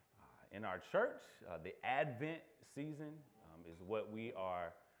in our church. The Advent season is what we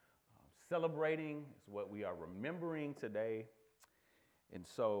are celebrating, is what we are remembering today. And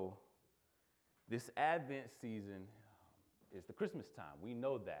so this Advent season is the Christmas time. We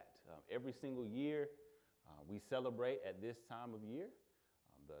know that. Every single year we celebrate at this time of year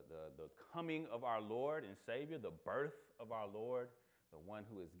the coming of our Lord and Savior, the birth of our Lord, the one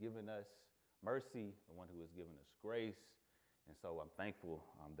who has given us mercy, the one who has given us grace. And so I'm thankful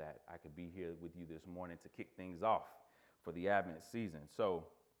that I could be here with you this morning to kick things off for the Advent season. So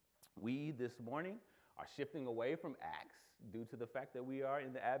we this morning are shifting away from Acts due to the fact that we are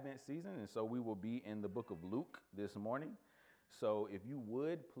in the Advent season. And so we will be in the book of Luke this morning. So if you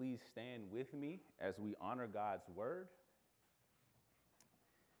would, please stand with me as we honor God's word.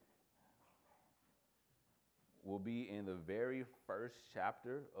 We'll be in the very first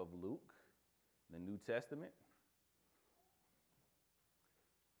chapter of Luke, the New Testament.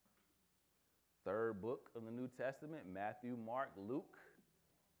 Third book of the New Testament, Matthew, Mark, Luke.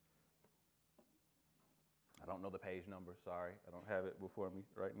 I don't know the page number, sorry. I don't have it before me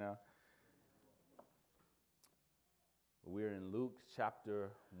right now. We're in Luke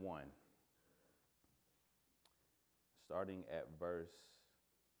chapter 1, starting at verse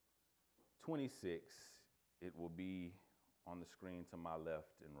 26. It will be on the screen to my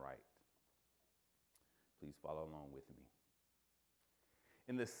left and right. Please follow along with me.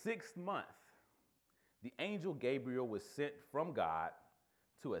 In the 6th month, the angel Gabriel was sent from God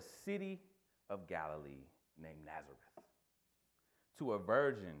to a city of Galilee named Nazareth, to a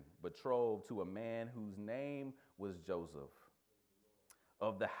virgin betrothed to a man whose name was Joseph,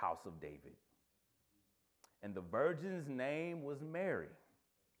 of the house of David. And the virgin's name was Mary.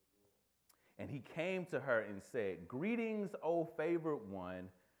 And he came to her and said, "Greetings, O favored one,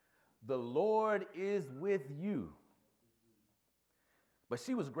 the Lord is with you." But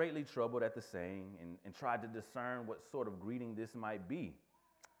she was greatly troubled at the saying and tried to discern what sort of greeting this might be.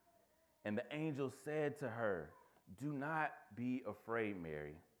 And the angel said to her, "Do not be afraid,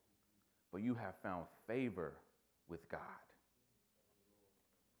 Mary, for you have found favor with God.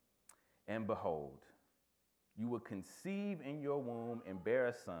 And behold, you will conceive in your womb and bear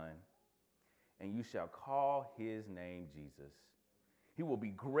a son, and you shall call his name Jesus. He will be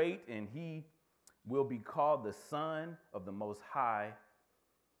great, and he will be called the Son of the Most High.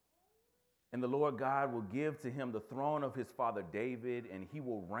 And the Lord God will give to him the throne of his father David, and he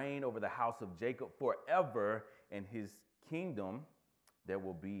will reign over the house of Jacob forever, and his kingdom there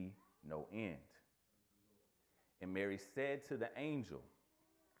will be no end." And Mary said to the angel,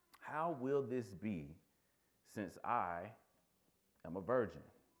 "How will this be, since I am a virgin?"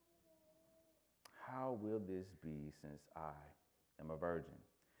 How will this be, since I am a virgin?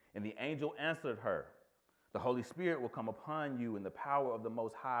 And the angel answered her, "The Holy Spirit will come upon you, and the power of the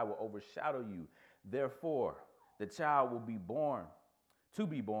Most High will overshadow you. Therefore, the child will be born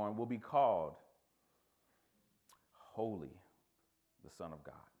will be called Holy, the Son of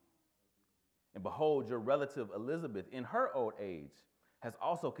God. And behold, your relative Elizabeth, in her old age, has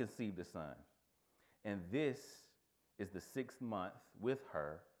also conceived a son. And this is the 6th month with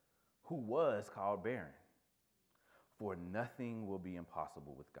her, who was called barren. For nothing will be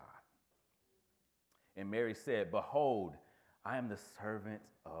impossible with God." And Mary said, "Behold, I am the servant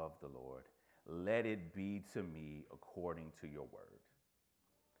of the Lord. Let it be to me according to your word."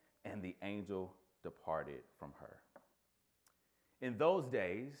 And the angel departed from her. In those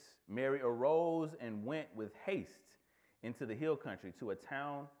days, Mary arose and went with haste into the hill country to a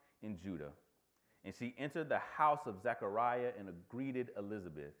town in Judah. And she entered the house of Zechariah and greeted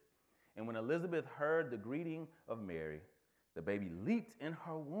Elizabeth. And when Elizabeth heard the greeting of Mary, the baby leaped in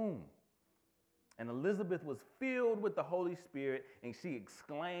her womb. And Elizabeth was filled with the Holy Spirit, and she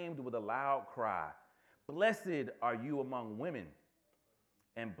exclaimed with a loud cry, "Blessed are you among women,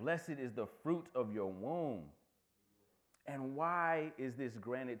 and blessed is the fruit of your womb. And why is this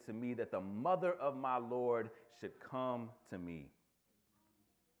granted to me, that the mother of my Lord should come to me?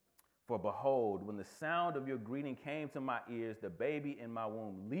 For behold, when the sound of your greeting came to my ears, the baby in my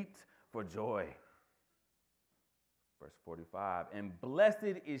womb leaped for joy." Verse 45, "And blessed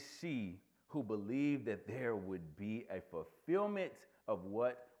is she who believed that there would be a fulfillment of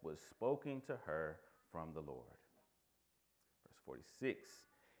what was spoken to her from the Lord." Verse 46,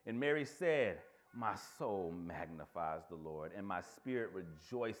 "And Mary said, My soul magnifies the Lord, and my spirit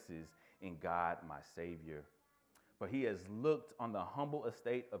rejoices in God my Savior. For he has looked on the humble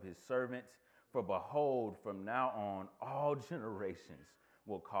estate of his servant. For behold, from now on, all generations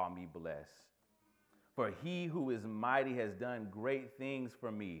will call me blessed. For he who is mighty has done great things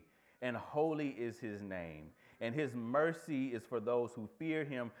for me, and holy is his name. and his mercy is for those who fear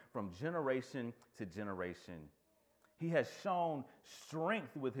him from generation to generation. He has shown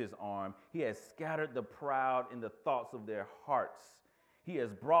strength with his arm. He has scattered the proud in the thoughts of their hearts. He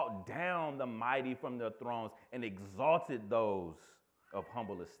has brought down the mighty from their thrones and exalted those of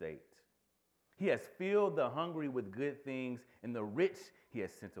humble estate. He has filled the hungry with good things, and the rich he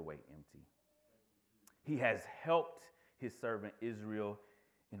has sent away empty. He has helped his servant Israel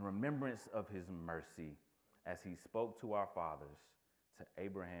in remembrance of his mercy, as he spoke to our fathers, to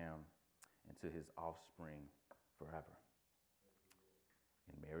Abraham, and to his offspring forever.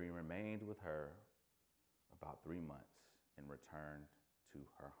 And Mary remained with her about 3 months and returned to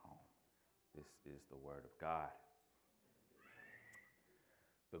her home. This is the word of God.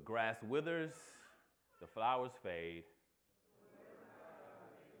 The grass withers, the flowers fade.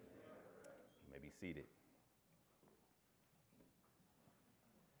 You may be seated.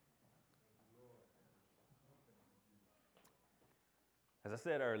 As I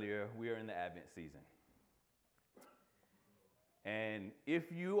said earlier, we are in the Advent season. And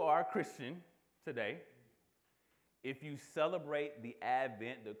if you are a Christian today, if you celebrate the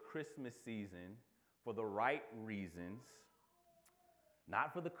Advent, the Christmas season, for the right reasons,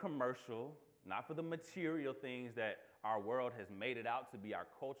 not for the commercial, not for the material things that our world has made it out to be, our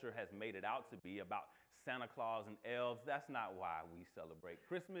culture has made it out to be about Santa Claus and elves, that's not why we celebrate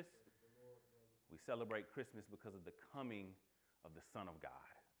Christmas. We celebrate Christmas because of the coming of the Son of God,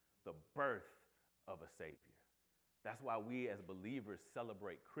 the birth of a Savior. That's why we as believers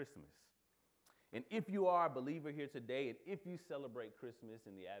celebrate Christmas. And if you are a believer here today, and if you celebrate Christmas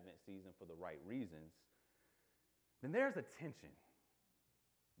in the Advent season for the right reasons, then there's a tension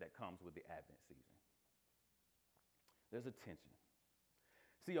that comes with the Advent season. There's a tension.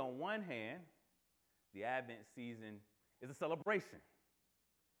 See, on one hand, the Advent season is a celebration.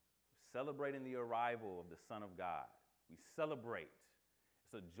 We're celebrating the arrival of the Son of God. We celebrate.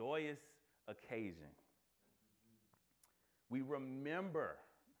 It's a joyous occasion. We remember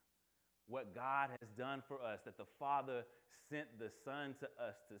what God has done for us, that the Father sent the Son to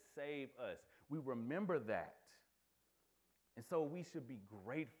us to save us. We remember that. And so we should be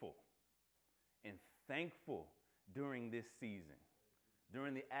grateful and thankful during this season.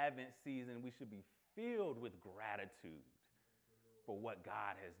 During the Advent season, we should be filled with gratitude for what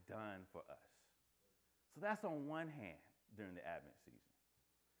God has done for us. So that's on one hand during the Advent season.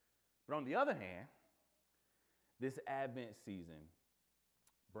 But on the other hand, this Advent season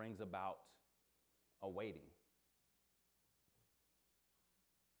brings about a waiting.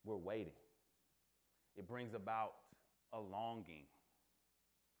 We're waiting. It brings about a longing.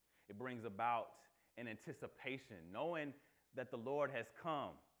 It brings about an anticipation, knowing that the Lord has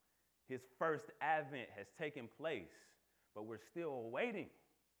come. His first Advent has taken place, but we're still waiting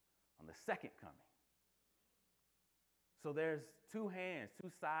on the second coming. So there's two hands,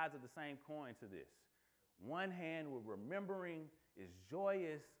 two sides of the same coin to this. One hand, we're remembering, is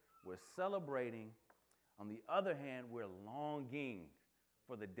joyous, we're celebrating. On the other hand, we're longing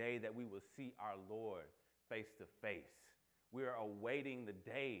for the day that we will see our Lord face to face. We are awaiting the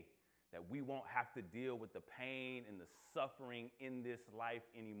day that we won't have to deal with the pain and the suffering in this life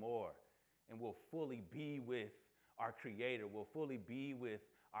anymore. And we'll fully be with our Creator. We'll fully be with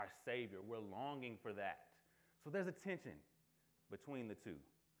our Savior. We're longing for that. So there's a tension between the two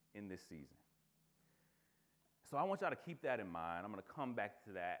in this season. So I want y'all to keep that in mind. I'm going to come back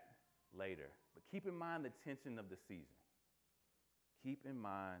to that later. But keep in mind the tension of the season. Keep in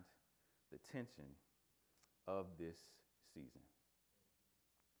mind the tension of this season.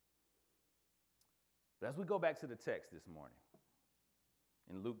 But as we go back to the text this morning,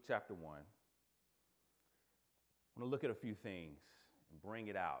 in Luke chapter 1, I'm going to look at a few things and bring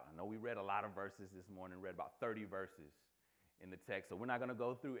it out. I know we read a lot of verses this morning, read about 30 verses in the text, so we're not going to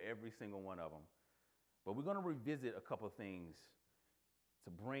go through every single one of them. But we're going to revisit a couple of things to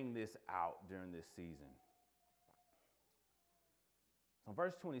bring this out during this season. So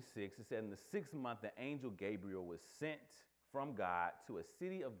verse 26, it said, in the 6th month, the angel Gabriel was sent from God to a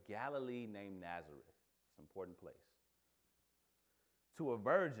city of Galilee named Nazareth. It's an important place. To a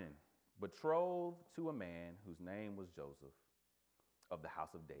virgin betrothed to a man whose name was Joseph, of the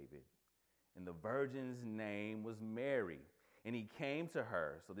house of David. And the virgin's name was Mary. And he came to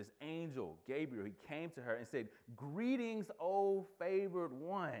her, so this angel, Gabriel, he came to her and said, "Greetings, O favored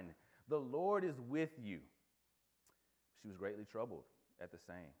one, the Lord is with you." She was greatly troubled at the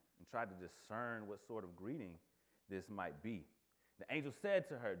saying and tried to discern what sort of greeting this might be. The angel said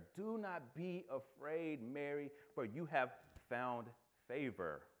to her, "Do not be afraid, Mary, for you have found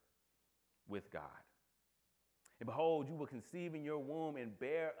favor with God." And behold, you will conceive in your womb and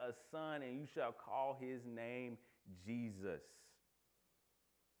bear a son, and you shall call his name Jesus.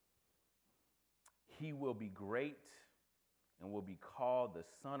 He will be great and will be called the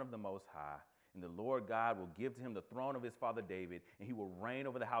Son of the Most High. And the Lord God will give to him the throne of his father David, and he will reign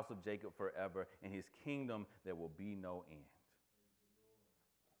over the house of Jacob forever, and his kingdom there will be no end.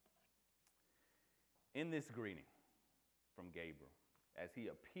 In this greeting from Gabriel, as he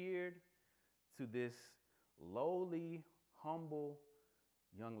appeared to this lowly, humble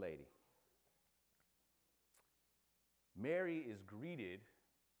young lady, Mary is greeted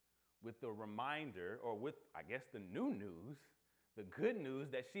with the reminder, or with, I guess, the new news, the good news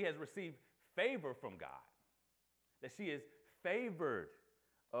that she has received favor from God, that she is favored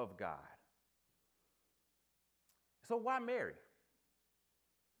of God. So why Mary?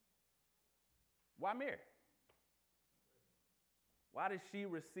 Why Mary? Why did she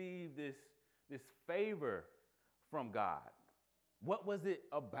receive this favor from God? What was it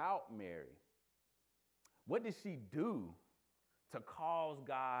about Mary? What did she do to cause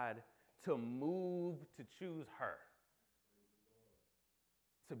God to move to choose her,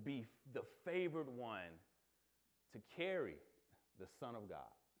 to be the favored one, to carry the Son of God?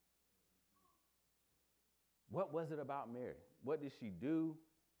 What was it about Mary? What did she do?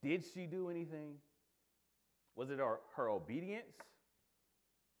 Did she do anything? Was it her obedience?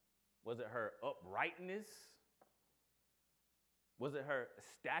 Was it her uprightness? Was it her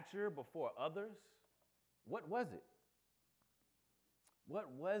stature before others? What was it?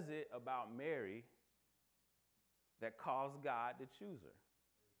 What was it about Mary that caused God to choose her?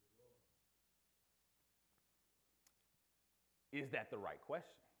 Is that the right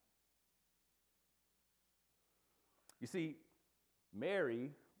question? You see,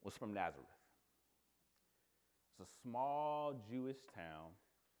 Mary was from Nazareth. It's a small Jewish town,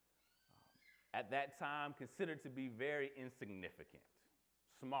 at that time considered to be very insignificant,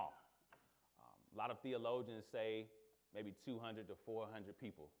 small. A lot of theologians say maybe 200 to 400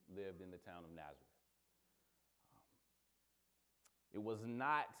 people lived in the town of Nazareth. It was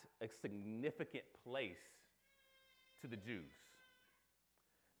not a significant place to the Jews.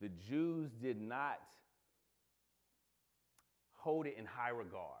 The Jews did not hold it in high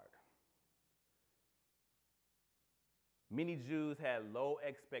regard. Many Jews had low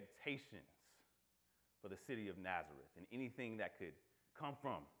expectations for the city of Nazareth and anything that could come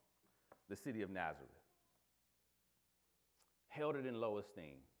from the city of Nazareth. Held it in low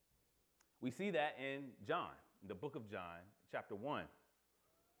esteem. We see that in John, in the book of John, chapter 1.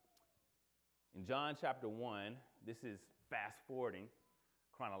 In John chapter 1, this is fast forwarding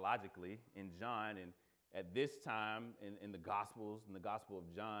chronologically in John, and at this time in the Gospels, in the Gospel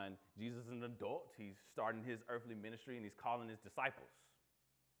of John, Jesus is an adult. He's starting his earthly ministry and he's calling his disciples.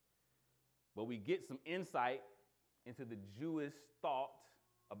 But we get some insight into the Jewish thought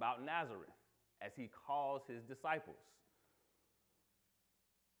about Nazareth as he calls his disciples.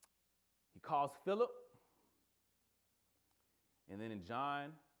 He calls Philip, and then in John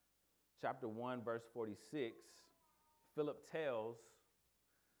chapter 1, verse 46, Philip tells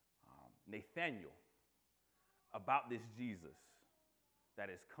Nathanael about this Jesus that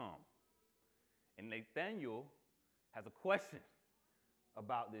has come. And Nathanael has a question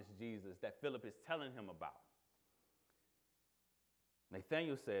about this Jesus that Philip is telling him about.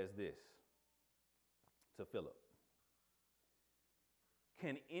 Nathanael says this to Philip: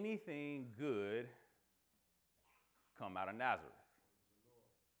 can anything good come out of Nazareth?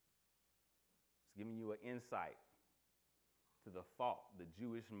 It's giving you an insight to the thought, the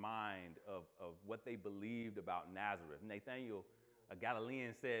Jewish mind of what they believed about Nazareth. Nathanael, a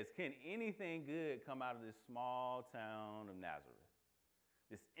Galilean, says, can anything good come out of this small town of Nazareth?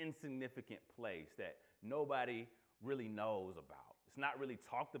 This insignificant place that nobody really knows about. It's not really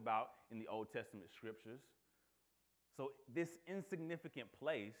talked about in the Old Testament scriptures. So this insignificant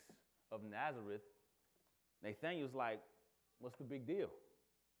place of Nazareth, Nathanael's like, what's the big deal?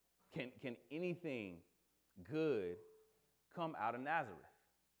 Can anything good come out of Nazareth?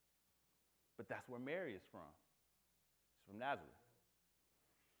 But that's where Mary is from. She's from Nazareth.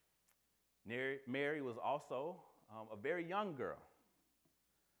 Mary was also a very young girl.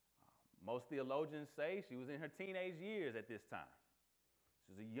 Most theologians say she was in her teenage years at this time.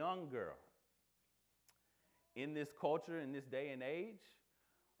 She was a young girl. In this culture, in this day and age,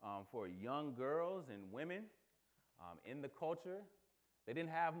 for young girls and women in the culture, they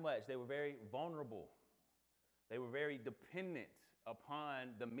didn't have much. They were very vulnerable. They were very dependent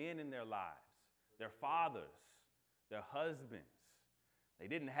upon the men in their lives, their fathers, their husbands. They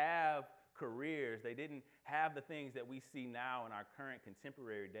didn't have careers. They didn't have the things that we see now in our current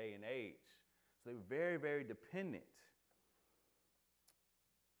contemporary day and age. So they were very, very dependent.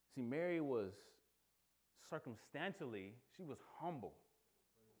 See, Mary was circumstantially, she was humble.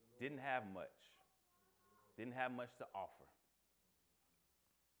 Didn't have much. Didn't have much to offer.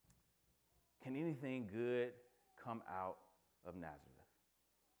 Can anything good come out of Nazareth?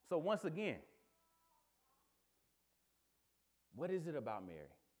 So once again, what is it about Mary?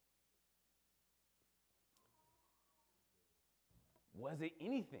 Was it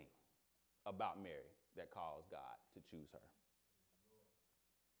anything about Mary that caused God to choose her?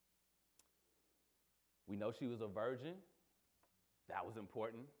 We know she was a virgin. That was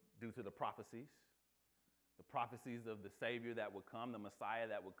important due to the prophecies of the Savior that would come, the Messiah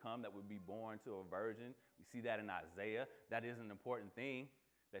that would come, that would be born to a virgin. We see that in Isaiah. That is an important thing,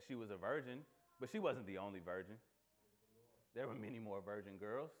 that she was a virgin, but she wasn't the only virgin. There were many more virgin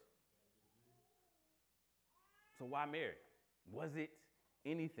girls. So why Mary? Was it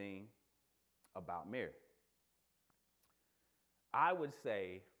anything about Mary? I would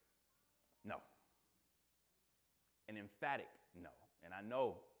say no. An emphatic no. And I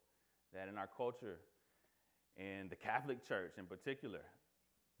know that in our culture, and the Catholic Church in particular,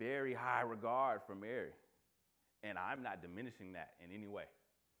 very high regard for Mary. And I'm not diminishing that in any way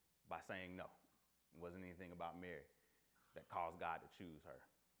by saying no. It wasn't anything about Mary that caused God to choose her.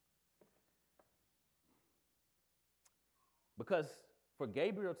 Because for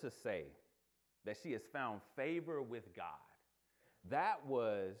Gabriel to say that she has found favor with God, that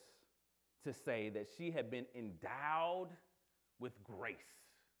was to say that she had been endowed with grace.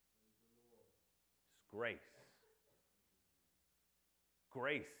 It's grace.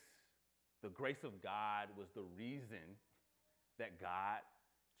 Grace. The grace of God was the reason that God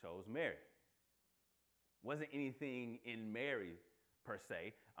chose Mary. Wasn't anything in Mary per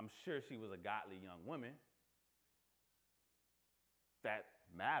se. I'm sure she was a godly young woman. That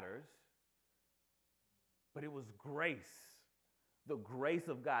matters. But it was grace. The grace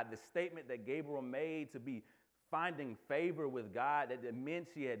of God. The statement that Gabriel made to be finding favor with God, that meant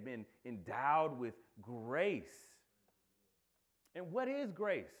she had been endowed with grace. And what is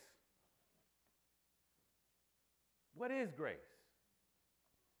grace? What is grace?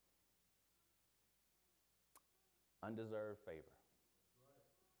 Undeserved favor.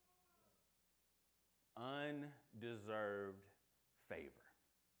 Undeserved favor.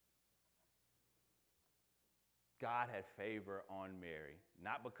 God had favor on Mary,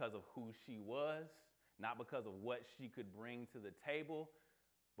 not because of who she was, not because of what she could bring to the table,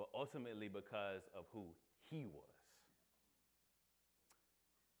 but ultimately because of who he was.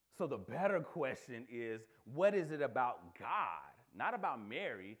 So the better question is, what is it about God, not about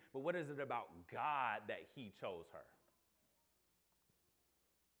Mary, but what is it about God that he chose her?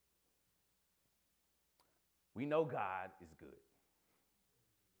 We know God is good.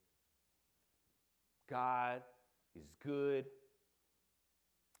 God is good.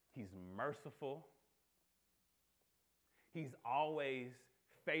 He's merciful. He's always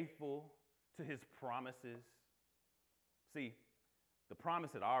faithful to his promises. See, the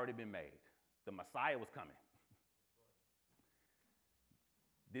promise had already been made. The Messiah was coming.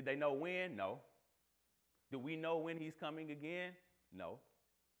 Did they know when? No. Do we know when he's coming again? No.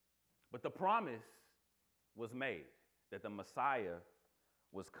 But the promise was made that the Messiah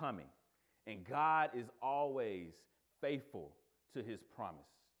was coming. And God is always faithful to his promise.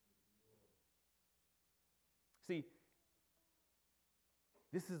 See,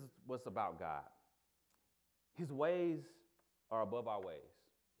 this is what's about God. His ways are above our ways.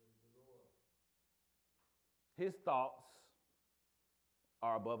 His thoughts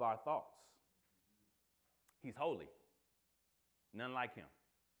are above our thoughts. He's holy. None like him.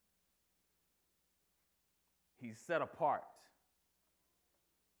 He's set apart.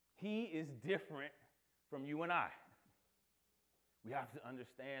 He is different from you and I. We have to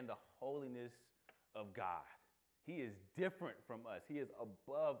understand the holiness of God. He is different from us. He is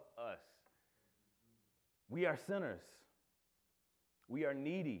above us. We are sinners. We are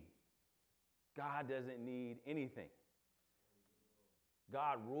needy. God doesn't need anything.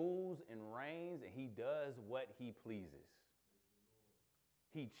 God rules and reigns, and he does what he pleases.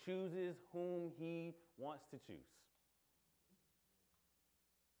 He chooses whom he wants to choose.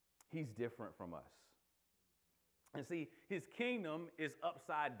 He's different from us. And see, his kingdom is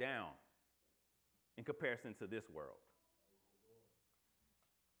upside down in comparison to this world.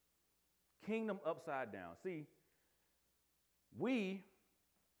 Kingdom upside down. See, we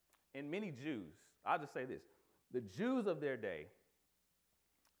and many Jews, I'll just say this, the Jews of their day,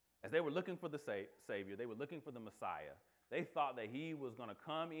 as they were looking for the Savior, they were looking for the Messiah, they thought that he was going to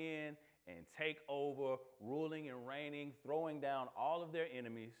come in and take over, ruling and reigning, throwing down all of their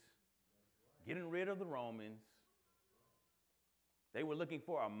enemies. getting rid of the Romans. They were looking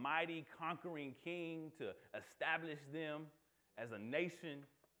for a mighty conquering king to establish them as a nation,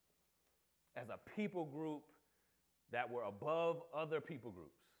 as a people group that were above other people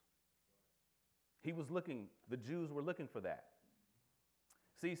groups. The Jews were looking for that.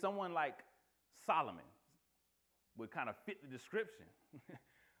 See, someone like Solomon would kind of fit the description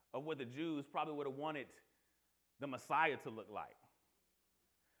of what the Jews probably would have wanted the Messiah to look like.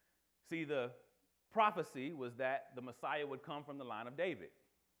 See, the prophecy was that the Messiah would come from the line of David.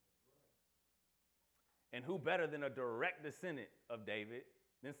 And who better than a direct descendant of David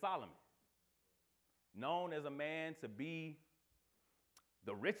than Solomon? Known as a man to be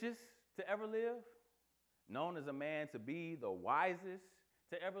the richest to ever live, known as a man to be the wisest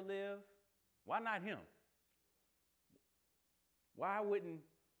to ever live. Why not him? Why wouldn't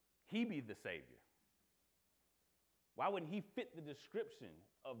he be the Savior? Why wouldn't he fit the description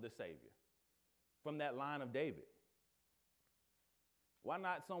of the Savior from that line of David? Why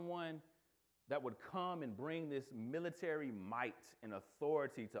not someone that would come and bring this military might and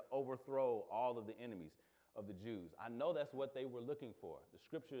authority to overthrow all of the enemies of the Jews? I know that's what they were looking for. The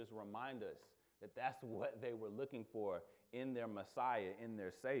scriptures remind us that that's what they were looking for in their Messiah, in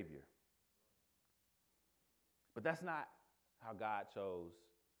their Savior. But that's not how God chose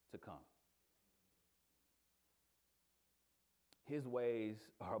to come. His ways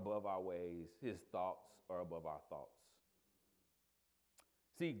are above our ways. His thoughts are above our thoughts.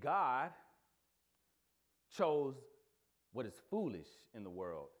 See, God chose what is foolish in the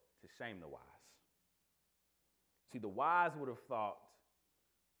world to shame the wise. See, the wise would have thought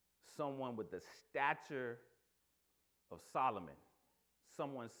someone with the stature of Solomon,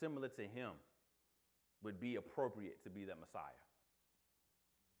 someone similar to him, would be appropriate to be that Messiah.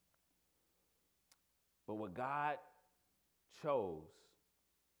 But what God chose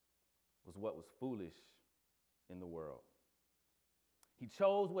was what was foolish in the world. He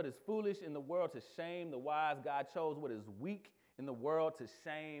chose what is foolish in the world to shame the wise. God chose what is weak in the world to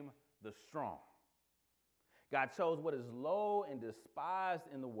shame the strong. God chose what is low and despised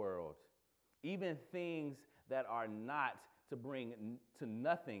in the world, even things that are not, to bring to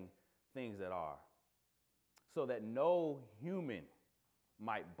nothing things that are, so that no human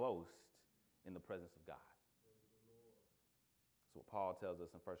might boast in the presence of God. That's what Paul tells us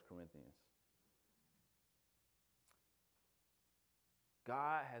in 1 Corinthians.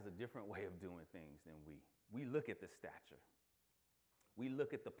 God has a different way of doing things than we. We look at the stature. We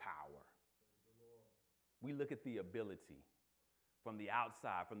look at the power. We look at the ability from the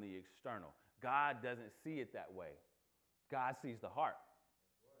outside, from the external. God doesn't see it that way. God sees the heart.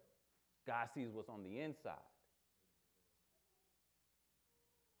 God sees what's on the inside.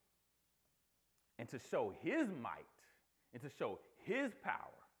 And to show his might and to show his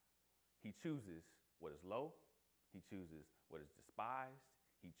power, he chooses what is low. He chooses what is despised.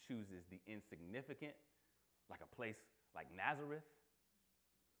 He chooses the insignificant, like a place like Nazareth.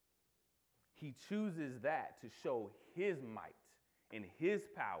 He chooses that to show his might and his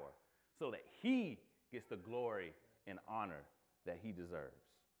power so that he gets the glory and honor that he deserves.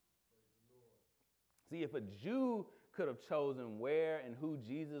 See, if a Jew could have chosen where and who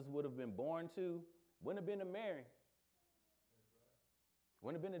Jesus would have been born to, wouldn't have been to Mary.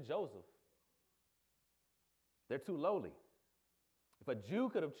 Wouldn't have been to Joseph. They're too lowly. If a Jew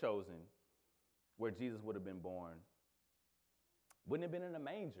could have chosen where Jesus would have been born, wouldn't have been in a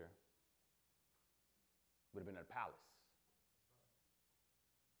manger. Would have been in a palace.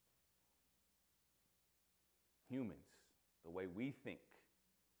 Humans, the way we think,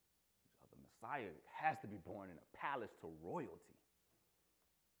 the Messiah has to be born in a palace to royalty.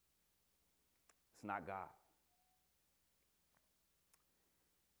 It's not God.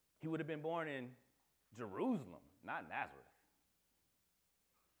 He would have been born in Jerusalem, not Nazareth.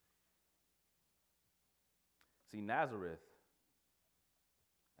 See, Nazareth,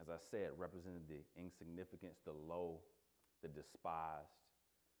 as I said, represented the insignificance, the low, the despised.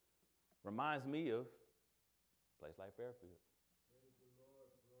 Reminds me of a place like Fairfield. Praise the Lord,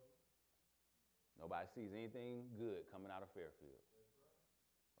 brother. Nobody sees anything good coming out of Fairfield.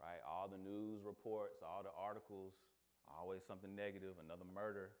 That's Right? All the news reports, all the articles, always something negative, another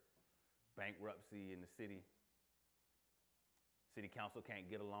murder, bankruptcy in the city. City council can't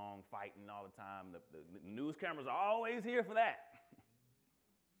get along, fighting all the time. The news cameras are always here for that.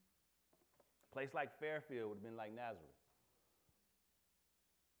 A place like Fairfield would have been like Nazareth.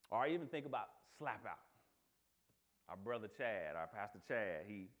 Or I even think about Slap Out. Our brother Chad, our Pastor Chad,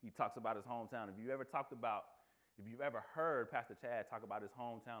 he talks about his hometown. If you've ever heard Pastor Chad talk about his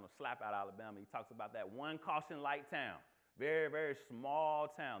hometown of Slap Out, Alabama, he talks about that one caution light town. Very, very small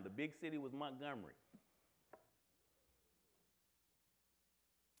town. The big city was Montgomery.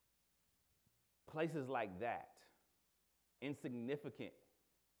 Places like that, insignificant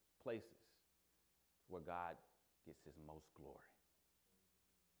places, where God gets his most glory.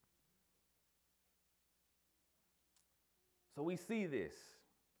 So we see this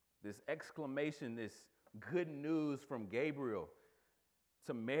exclamation, this good news from Gabriel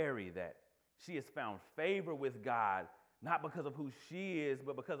to Mary that she has found favor with God, not because of who she is,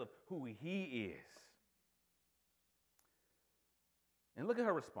 but because of who he is. And look at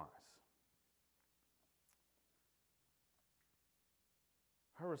her response.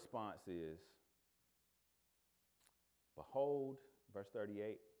 Her response is, behold, verse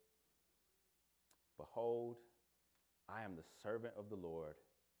 38, behold, I am the servant of the Lord.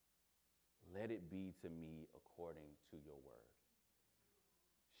 Let it be to me according to your word.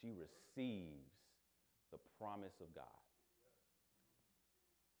 She receives the promise of God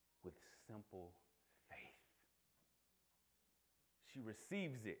with simple faith. She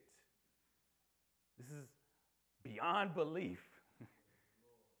receives it. This is beyond belief.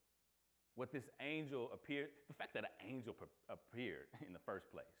 What this angel appeared, the fact that an angel appeared in the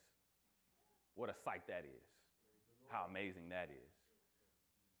first place. What a sight that is. How amazing that is.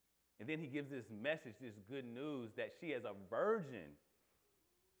 And then he gives this message, this good news, that she as a virgin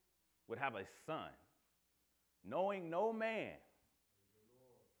would have a son, knowing no man.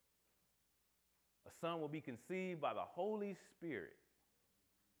 A son will be conceived by the Holy Spirit.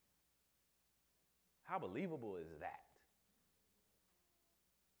 How believable is that?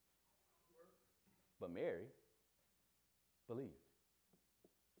 But Mary believed.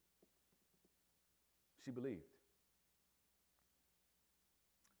 She believed.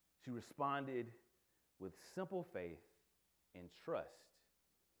 She responded with simple faith and trust,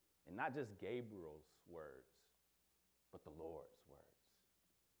 and not just Gabriel's words, but the Lord's words.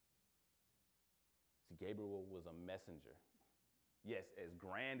 See, Gabriel was a messenger. Yes, as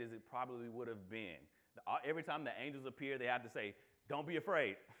grand as it probably would have been. Every time the angels appear, they have to say, "Don't be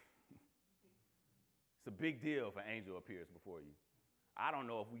afraid." It's a big deal if an angel appears before you. I don't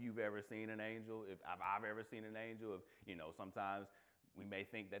know if you've ever seen an angel, if I've ever seen an angel. If, sometimes we may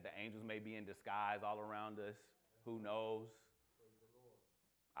think that the angels may be in disguise all around us. Who knows?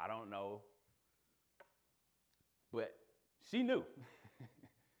 I don't know. But she knew.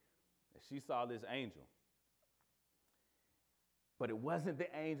 She saw this angel. But it wasn't the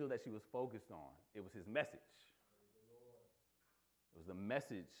angel that she was focused on. It was his message. It was the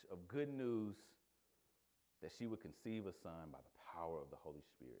message of good news that she would conceive a son by the power of the Holy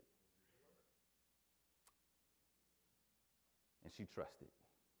Spirit. And she trusted.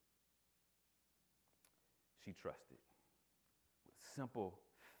 She trusted with simple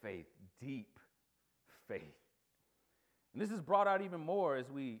faith, deep faith. And this is brought out even more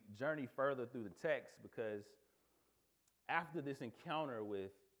as we journey further through the text, because after this encounter with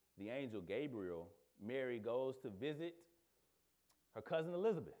the angel Gabriel, Mary goes to visit her cousin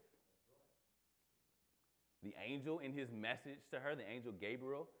Elizabeth. The angel, in his message to her, the angel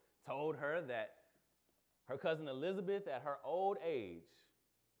Gabriel, told her that her cousin Elizabeth, at her old age,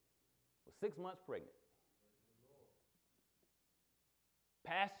 was 6 months pregnant.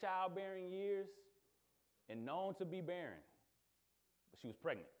 Past childbearing years and known to be barren, but she was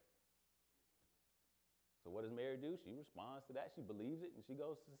pregnant. So what does Mary do? She responds to that. She believes it, and she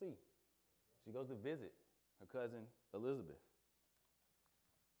goes to see. She goes to visit her cousin Elizabeth.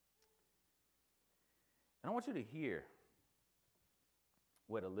 And I want you to hear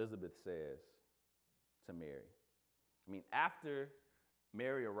what Elizabeth says to Mary. I mean, after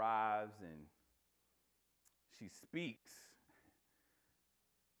Mary arrives and she speaks,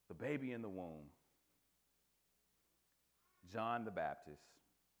 the baby in the womb, John the Baptist,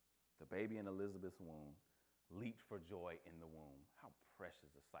 the baby in Elizabeth's womb, leaped for joy in the womb. How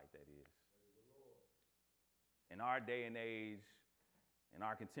precious a sight that is. In our day and age, in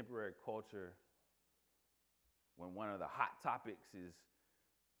our contemporary culture, when one of the hot topics is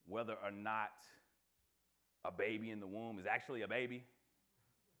whether or not a baby in the womb is actually a baby,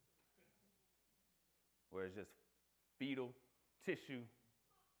 where it's just fetal tissue,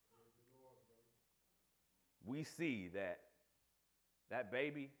 we see that that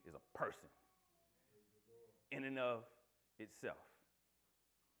baby is a person in and of itself.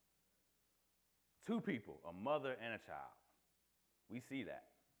 Two people, a mother and a child. We see that.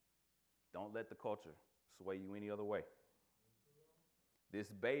 Don't let the culture sway you any other way. This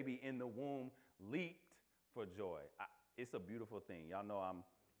baby in the womb leaped for joy. It's a beautiful thing. Y'all know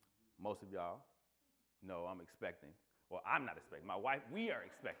most of y'all know I'm expecting. Well, I'm not expecting. My wife, we are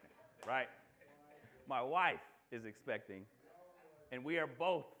expecting, right? My wife is expecting, and we are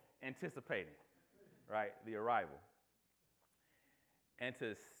both anticipating, right, the arrival. And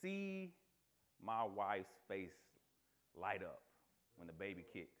to see my wife's face light up when the baby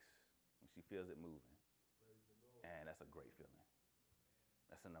kicks, when she feels it moving, and that's a great feeling.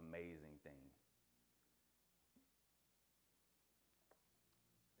 That's an amazing thing.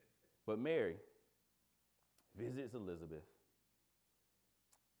 But Mary visits Elizabeth,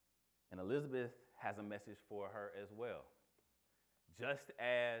 and Elizabeth has a message for her as well. Just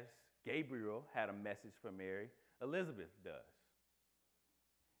as Gabriel had a message for Mary, Elizabeth does.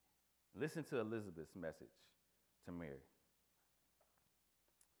 Listen to Elizabeth's message to Mary.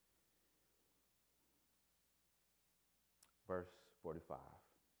 Verse 45.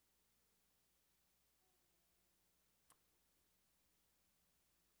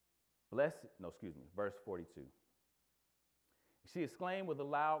 Verse 42. She exclaimed with a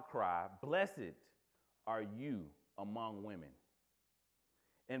loud cry, "Blessed are you among women,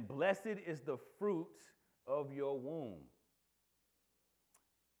 and blessed is the fruit of your womb.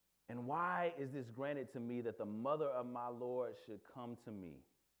 And why is this granted to me that the mother of my Lord should come to me?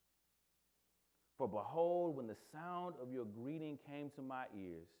 For behold, when the sound of your greeting came to my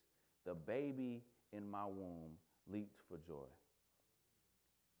ears, the baby in my womb leaped for joy."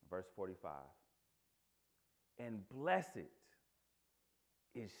 Verse 45. And blessed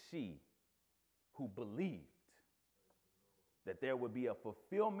is she who believed that there would be a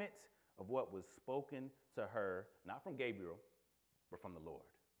fulfillment of what was spoken to her, not from Gabriel, but from the Lord.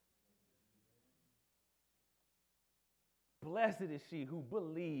 Blessed is she who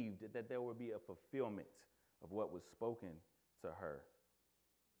believed that there would be a fulfillment of what was spoken to her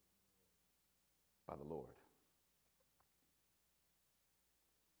by the Lord.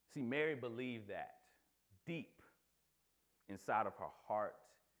 See, Mary believed that deep inside of her heart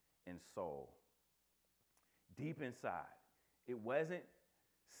and soul. Deep inside. It wasn't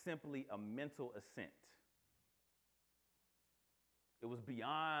simply a mental assent. It was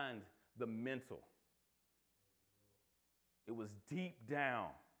beyond the mental. It was deep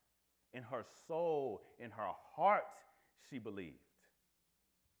down in her soul, in her heart, she believed.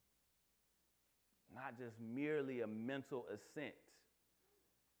 Not just merely a mental assent,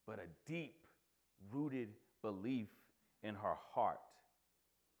 but a deep-rooted belief in her heart.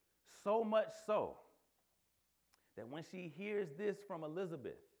 So much so that when she hears this from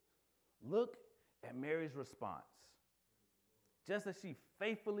Elizabeth, look at Mary's response. Just as she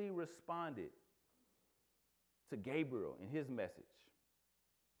faithfully responded to Gabriel in his message,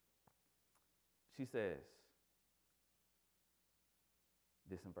 she says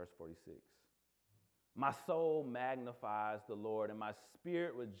this in verse 46. My soul magnifies the Lord, and my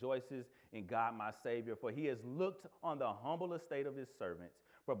spirit rejoices in God my Savior, for he has looked on the humble estate of his servant.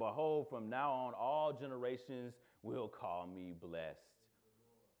 For behold, from now on all generations will call me blessed.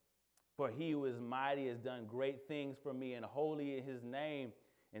 For he who is mighty has done great things for me, and holy is his name,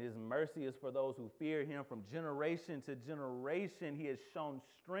 and his mercy is for those who fear him. From generation to generation he has shown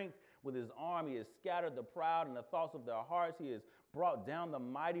strength with his arm. He has scattered the proud in the thoughts of their hearts. He has brought down the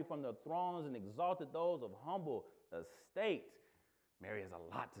mighty from their thrones and exalted those of humble estate. Mary has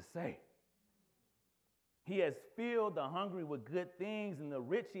a lot to say. He has filled the hungry with good things, and the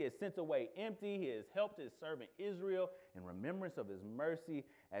rich he has sent away empty. He has helped his servant Israel in remembrance of his mercy,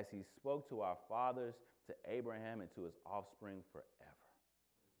 as he spoke to our fathers, to Abraham, and to his offspring forever.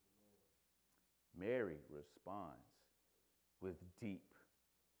 Mary responds with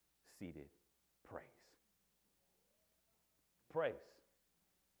deep-seated praise. Praise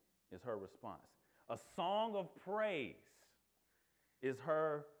is her response. A song of praise is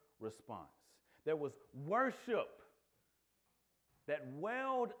her response. There was worship that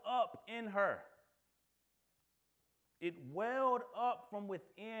welled up in her. It welled up from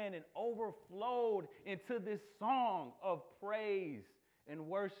within and overflowed into this song of praise and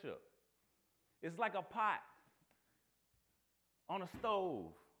worship. It's like a pot on a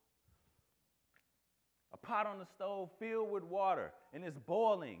stove. A pot on the stove filled with water, and it's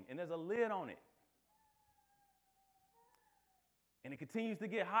boiling, and there's a lid on it. And it continues to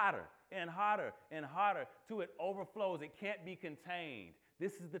get hotter and hotter and hotter till it overflows. It can't be contained.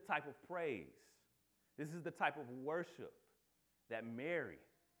 This is the type of praise. This is the type of worship that Mary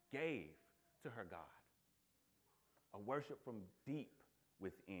gave to her God. A worship from deep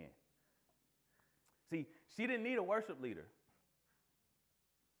within. See, she didn't need a worship leader.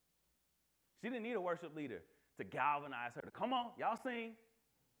 She didn't need a worship leader to galvanize her. Come on, y'all sing.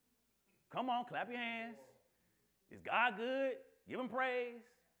 Come on, clap your hands. Is God good? Give him praise.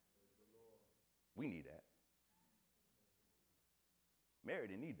 We need that. Mary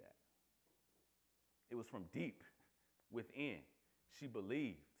didn't need that. It was from deep within. She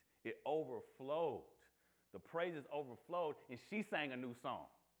believed. It overflowed. The praises overflowed, and she sang a new song.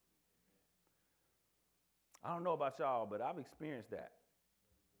 I don't know about y'all, but I've experienced that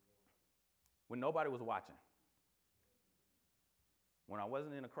when nobody was watching. When I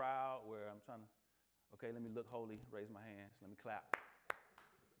wasn't in a crowd where I'm trying to, okay, let me look holy, raise my hands, let me clap.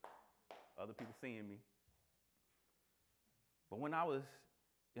 Other people seeing me. But when I was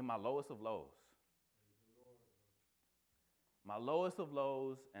in my lowest of lows,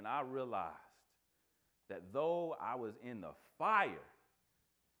 and I realized that though I was in the fire,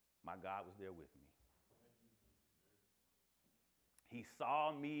 my God was there with me. He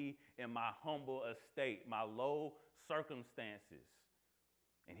saw me in my humble estate, my low circumstances,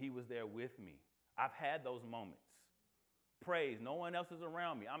 and he was there with me. I've had those moments. Praise, no one else is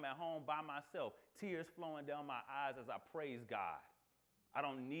around me. I'm at home by myself, tears flowing down my eyes as I praise God. I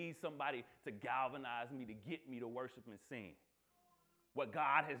don't need somebody to galvanize me to get me to worship and sing. What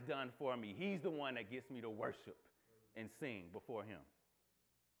God has done for me, he's the one that gets me to worship and sing before him.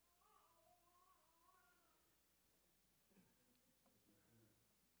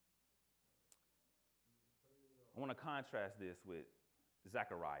 I want to contrast this with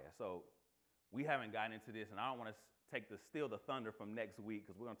Zechariah. So we haven't gotten into this, and I don't want to steal the thunder from next week,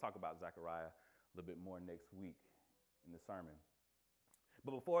 because we're going to talk about Zechariah a little bit more next week in the sermon.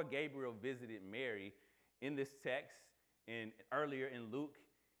 But before Gabriel visited Mary in this text, and earlier in Luke,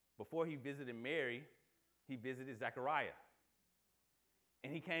 before he visited Mary, he visited Zechariah.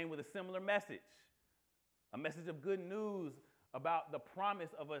 And he came with a similar message, a message of good news about the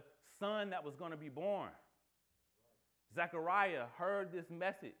promise of a son that was going to be born. Zechariah heard this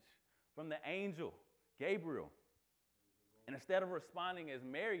message from the angel, Gabriel. And instead of responding as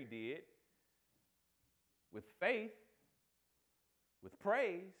Mary did, with faith, with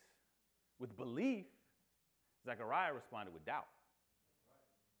praise, with belief, Zechariah responded with doubt.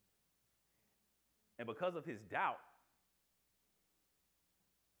 And because of his doubt,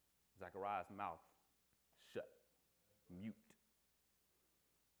 Zechariah's mouth shut, mute,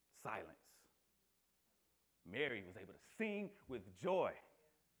 silence. Mary was able to sing with joy.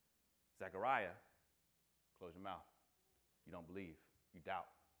 Zechariah, close your mouth. You don't believe, you doubt.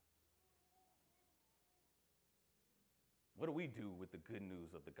 What do we do with the good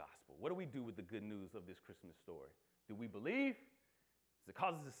news of the gospel? What do we do with the good news of this Christmas story? Do we believe? Does it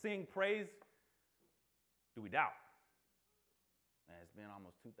cause us to sing praise? Do we doubt? Man, it's been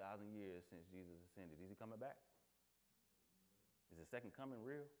almost 2,000 years since Jesus ascended. Is he coming back? Is the second coming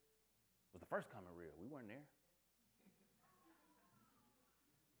real? Was the first coming real? We weren't there.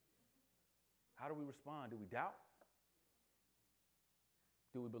 How do we respond? Do we doubt?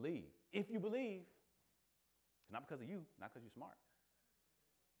 Do we believe? If you believe, it's not because of you, not because you're smart,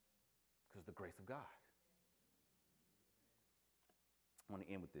 because of the grace of God. I want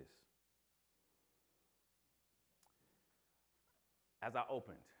to end with this. As I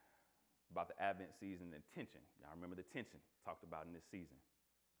opened about the Advent season and tension, y'all remember the tension talked about in this season.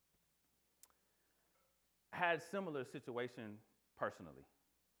 I had a similar situation personally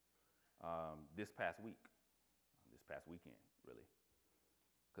this past weekend, really.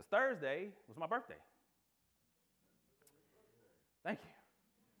 Because Thursday was my birthday. Thank you.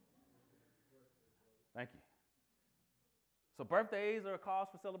 Thank you. So birthdays are a cause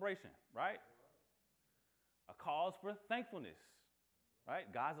for celebration, right? A cause for thankfulness,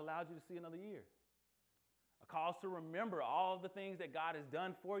 right? God's allowed you to see another year. A cause to remember all the things that God has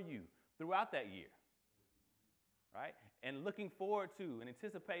done for you throughout that year, right? And looking forward to and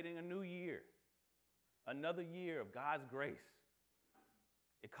anticipating a new year, another year of God's grace.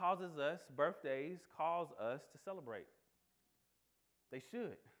 It causes us, birthdays cause us to celebrate. They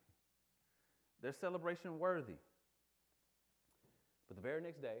should. They're celebration worthy. But the very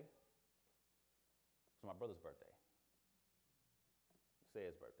next day was my brother's birthday.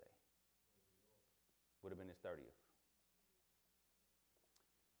 Say's birthday. Would have been his 30th.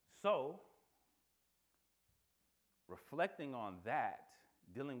 So, reflecting on that,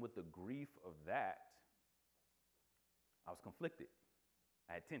 dealing with the grief of that, I was conflicted.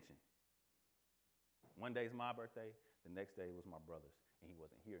 I had tension. One day is my birthday, the next day was my brother's, and he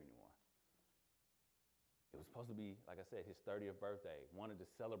wasn't here anymore. It was supposed to be, like I said, his 30th birthday. Wanted to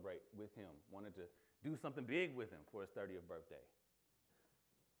celebrate with him, wanted to do something big with him for his 30th birthday.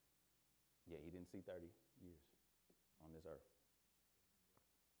 Yeah, he didn't see 30 years on this earth.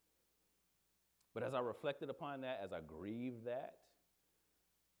 But as I reflected upon that, as I grieved that,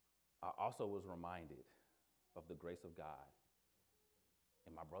 I also was reminded of the grace of God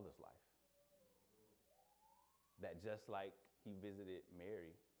in my brother's life. That just like he visited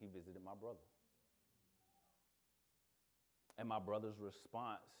Mary, he visited my brother. And my brother's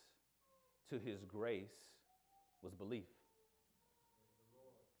response to his grace was belief.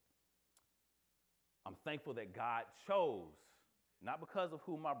 I'm thankful that God chose, not because of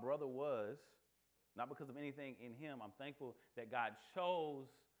who my brother was, not because of anything in him. I'm thankful that God chose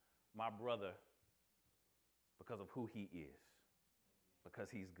my brother because of who he is, because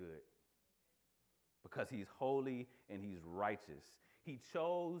he's good, because he's holy and he's righteous. He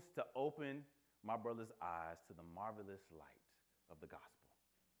chose to open my brother's eyes to the marvelous light of the gospel.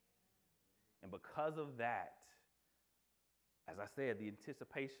 And because of that, as I said, the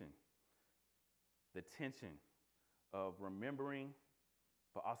anticipation, the tension of remembering,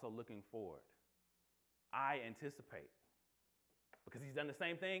 but also looking forward. I anticipate because he's done the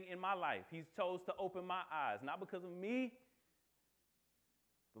same thing in my life. He's chose to open my eyes, not because of me,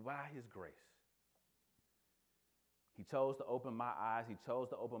 but by his grace. He chose to open my eyes. He chose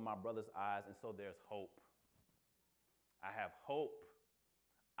to open my brother's eyes, and so there's hope. I have hope.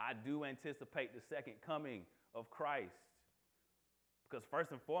 I do anticipate the second coming of Christ. Because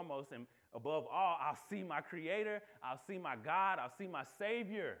first and foremost, and above all, I'll see my Creator, I'll see my God, I'll see my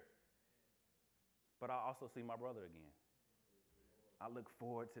Savior. But I'll also see my brother again. I look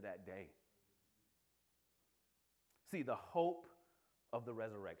forward to that day. See, the hope of the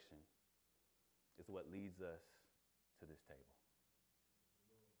resurrection is what leads us to this table.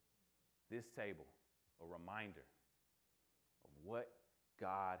 This table, a reminder of what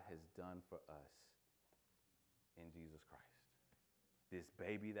God has done for us in Jesus Christ. This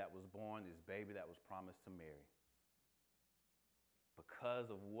baby that was born, this baby that was promised to Mary. Because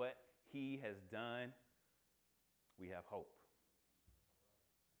of what he has done, we have hope.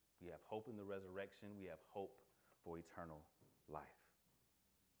 We have hope in the resurrection. We have hope for eternal life.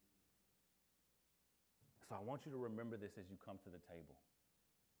 So I want you to remember this as you come to the table.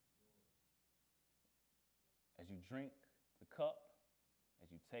 As you drink the cup,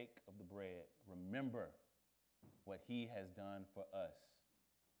 as you take of the bread, remember what he has done for us.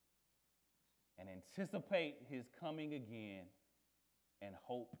 And anticipate his coming again and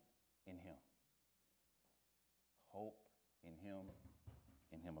hope in him. Hope in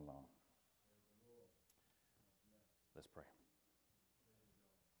him alone. Let's pray.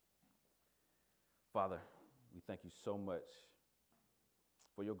 Father, we thank you so much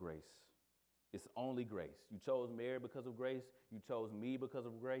for your grace. It's only grace. You chose Mary because of grace. You chose me because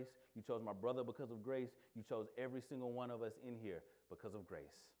of grace. You chose my brother because of grace. You chose every single one of us in here because of grace.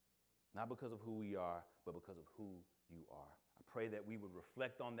 Not because of who we are, but because of who you are. I pray that we would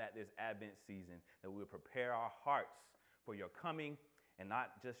reflect on that this Advent season, that we would prepare our hearts for your coming, and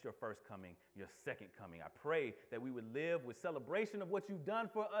not just your first coming, your second coming. I pray that we would live with celebration of what you've done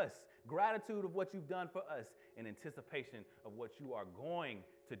for us, gratitude of what you've done for us, and anticipation of what you are going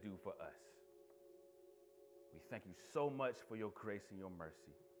to do for us. We thank you so much for your grace and your mercy.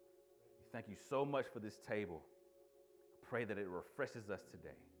 We thank you so much for this table. I pray that it refreshes us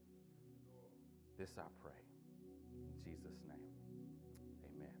today. This I pray. In Jesus' name.